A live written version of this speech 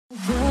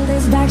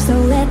is dark, so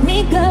let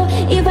me go.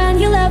 Even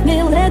you love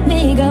me, let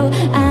me go.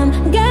 I'm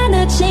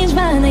gonna change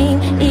my name,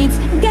 it's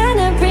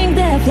gonna bring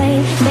the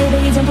flame.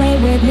 Baby, don't play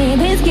with me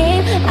this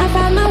game. I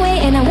found my way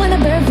and I wanna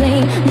burn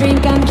flame. Dream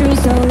come true,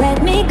 so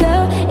let me go.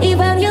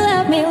 Even you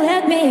love me,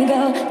 let me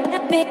go.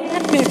 Let me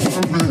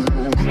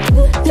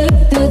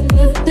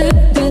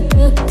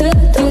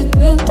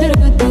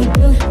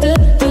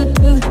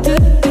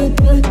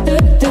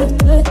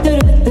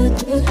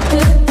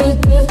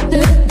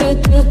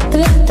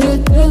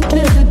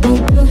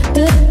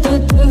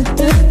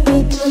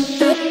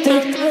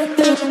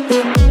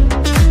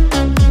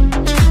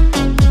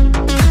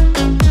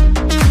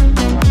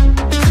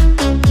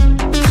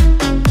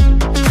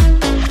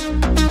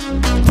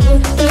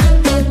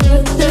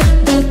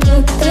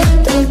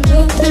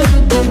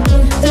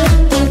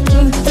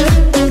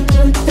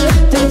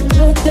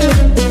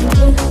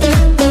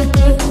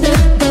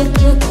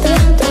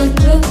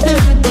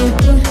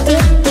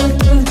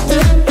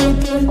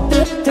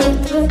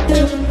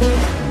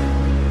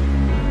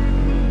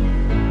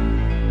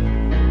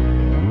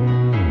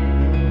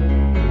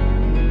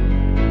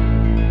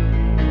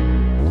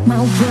My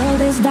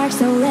world is dark,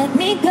 so let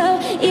me go.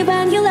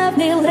 Even you love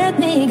me, let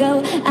me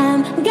go.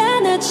 I'm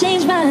gonna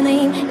change my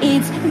name,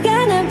 it's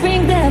gonna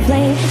bring the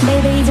flame.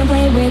 Baby, don't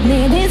play with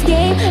me this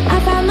game. I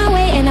found my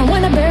way and I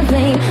wanna burn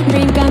flame.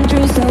 Dream come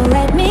true, so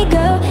let me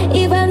go.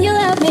 Even